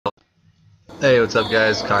Hey, what's up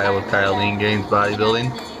guys? Kyle with Kyle Lean Gains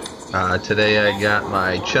Bodybuilding. Today I got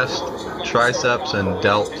my chest, triceps, and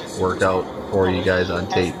delt workout for you guys on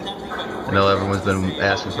tape. I know everyone's been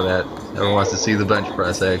asking for that. Everyone wants to see the bench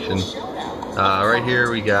press action. Right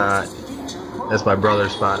here we got, that's my brother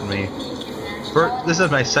spotting me. This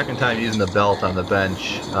is my second time using the belt on the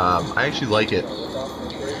bench. I actually like it.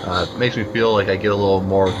 It makes me feel like I get a little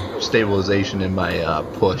more stabilization in my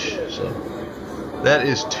push. So that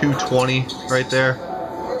is 220 right there,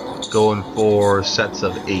 going for sets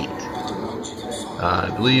of 8.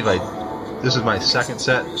 I believe this is my second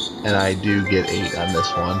set, and I do get 8 on this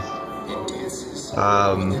one.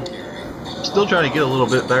 Still trying to get a little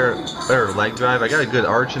bit better leg drive. I got a good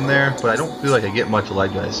arch in there, but I don't feel like I get much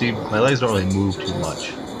leg drive. See, my legs don't really move too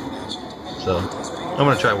much. So I'm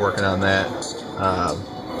going to try working on that.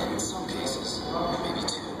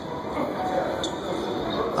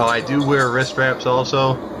 Oh, I do wear wrist wraps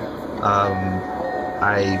also.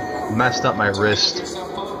 I messed up my wrist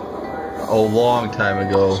a long time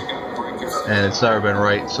ago, and it's never been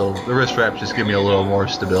right, so the wrist wraps just give me a little more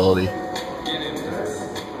stability.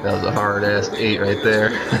 That was a hard-ass 8 right there.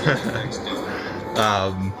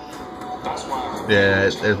 Yeah,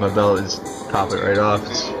 there's my belt. Just pop it right off.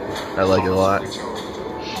 I like it a lot.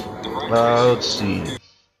 Let's see.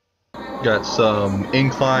 Got some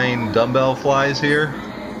incline dumbbell flies here.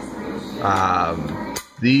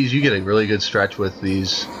 These, you get a really good stretch with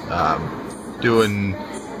these. Doing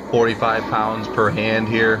 45 pounds per hand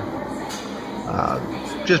here.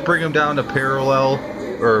 Just bring them down to parallel,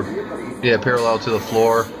 parallel to the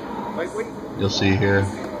floor. You'll see here,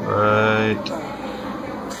 right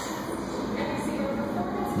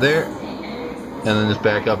there, and then just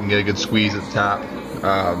back up and get a good squeeze at the top.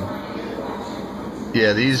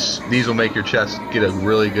 Yeah, these will make your chest get a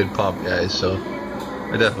really good pump, guys. So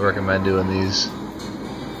I definitely recommend doing these.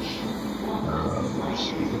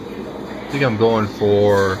 I think I'm going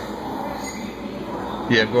for,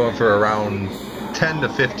 around 10 to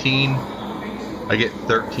 15. I get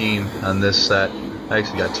 13 on this set. I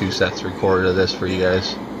actually got 2 sets recorded of this for you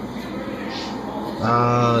guys.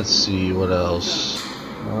 Let's see, what else?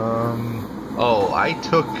 Oh, I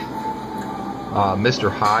took Mr.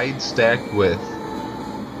 Hyde stacked with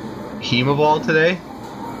Hemavol today.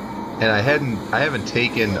 And I haven't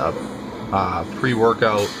taken a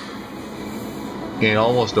pre-workout in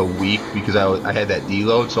almost a week because I had that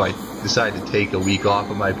deload, so I decided to take a week off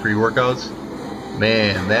of my pre-workouts.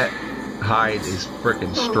 Man, that Hyde is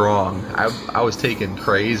freaking strong. I was taking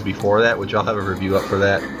Craze before that, which I'll have a review up for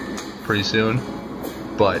that pretty soon.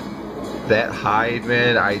 But that Hyde,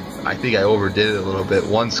 man, I think I overdid it a little bit.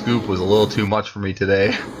 1 scoop was a little too much for me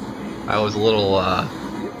today. I was a little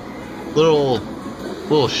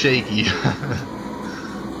shaky.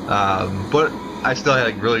 But I still had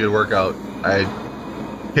a really good workout. I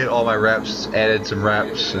hit all my reps, added some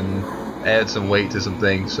reps, and added some weight to some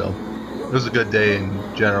things, so it was a good day in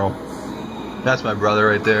general. That's my brother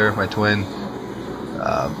right there, my twin.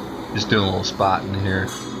 Just doing a little spot in here.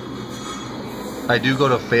 I do go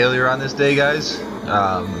to failure on this day, guys.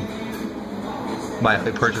 My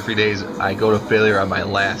hypertrophy days, I go to failure on my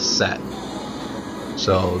last set.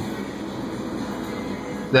 So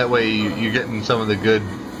that way you're getting some of the good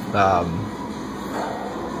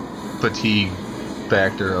fatigue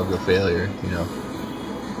factor of the failure, you know.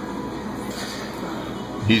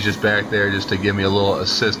 He's just back there just to give me a little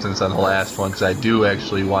assistance on the last one, because I do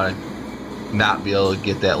actually want to not be able to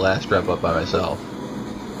get that last rep up by myself.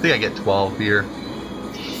 I think I get 12 here.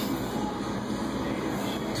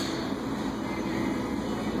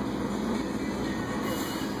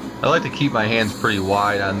 I like to keep my hands pretty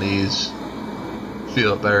wide on these.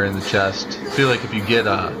 Feel it better in the chest. I feel like if you get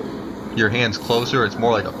your hands closer, it's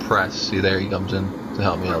more like a press. See, there he comes in to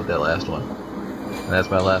help me out with that last one. And that's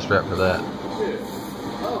my last rep for that.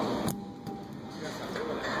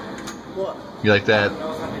 You like that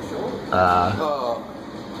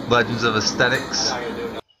Legends of Aesthetics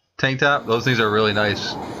tank top? Those things are really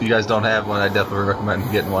nice. If you guys don't have one, I definitely recommend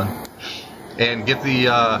getting one. And get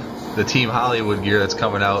the Team Hollywood gear that's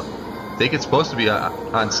coming out. I think it's supposed to be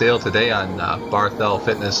on sale today on Barthel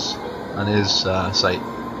Fitness on his site.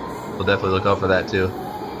 We'll definitely look out for that too.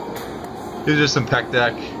 Here's just some pec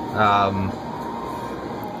deck.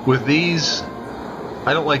 With these,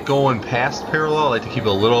 I don't like going past parallel. I like to keep a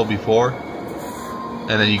little before, and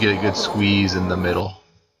then you get a good squeeze in the middle.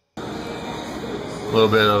 A little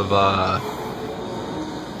bit of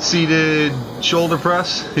seated shoulder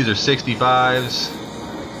press. These are 65s.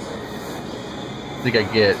 I think I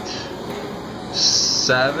get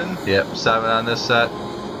 7. Yep, 7 on this set.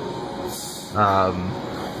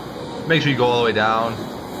 Make sure you go all the way down.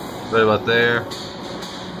 right about there.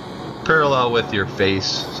 Parallel with your face,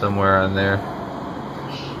 somewhere on there.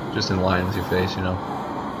 Just in line with your face, you know.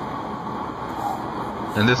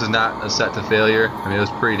 And this is not a set to failure. I mean, it was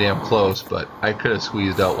pretty damn close, but I could have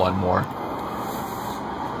squeezed out one more.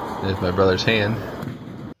 There's my brother's hand.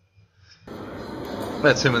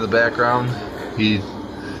 That's him in the background. He's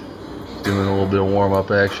doing a little bit of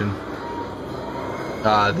warm-up action.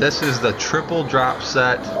 This is the triple drop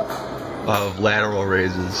set of lateral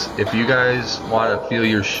raises. If you guys want to feel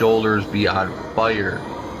your shoulders be on fire,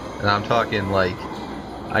 and I'm talking like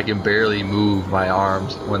I can barely move my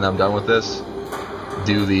arms when I'm done with this,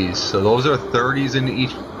 do these. So those are 30s in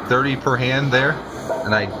each, 30 per hand there,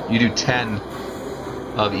 and you do 10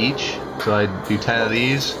 of each. So I do 10 of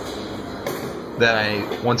these.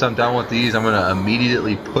 Then once I'm done with these, I'm gonna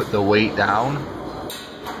immediately put the weight down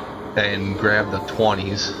and grab the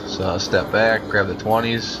 20s. So I'll step back, grab the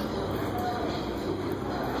 20s,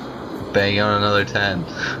 bang on another 10.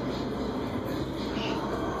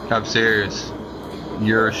 I'm serious.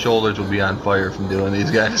 Your shoulders will be on fire from doing these,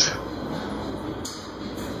 guys.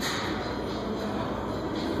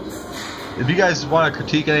 If you guys want to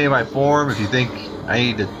critique any of my form, if you think I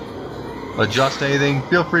need to adjust anything,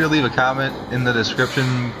 feel free to leave a comment in the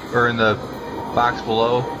description or in the box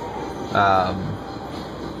below.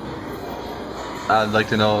 I'd like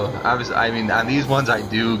to know. Obviously, I mean, on these ones I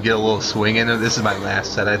do get a little swing in it. This is my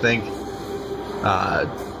last set, I think.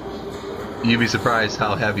 You'd be surprised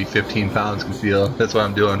how heavy 15 pounds can feel. That's what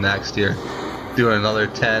I'm doing next here. Doing another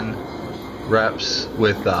 10 reps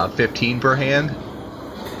with 15 per hand.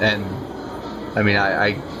 And I mean,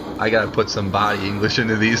 I gotta put some body English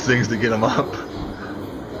into these things to get them up.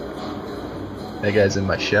 That guy's in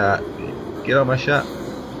my shot. Get out my shot.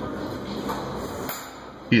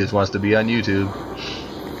 He just wants to be on YouTube.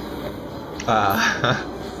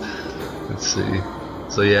 Let's see.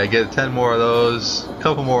 So yeah, I get 10 more of those. A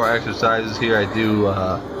couple more exercises here. I do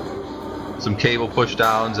some cable push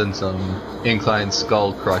downs and some incline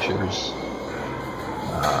skull crushers.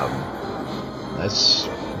 That's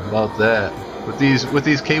about that. With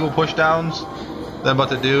these cable push downs that I'm about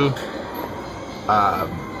to do,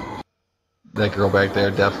 that girl back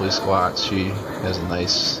there definitely squats. She has a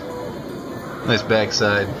nice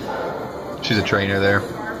backside. She's a trainer there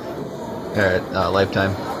at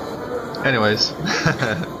Lifetime. Anyways,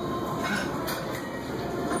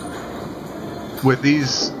 with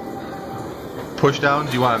these push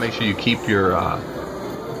downs, you want to make sure you keep your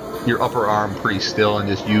upper arm pretty still and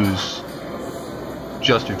just use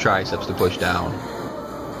just your triceps to push down.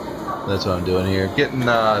 That's what I'm doing here. Getting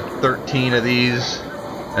 13 of these,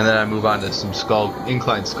 and then I move on to some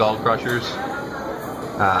incline skull crushers.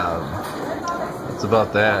 That's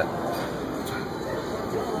about that.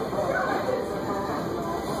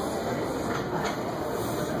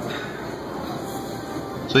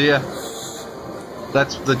 So yeah,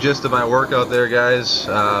 that's the gist of my workout there, guys.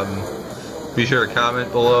 Be sure to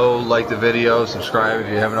comment below, like the video, subscribe if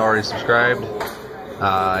you haven't already subscribed.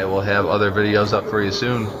 I will have other videos up for you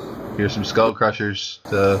soon. Here's some skull crushers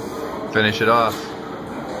to finish it off,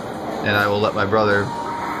 and I will let my brother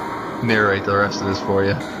narrate the rest of this for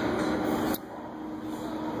you.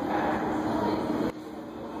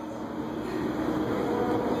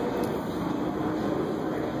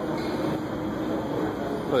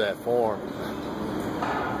 Look at that form.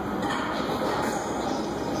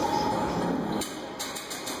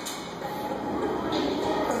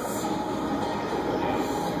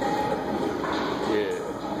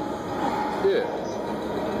 Yeah.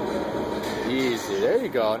 Easy. There you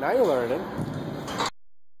go. Now you're learning.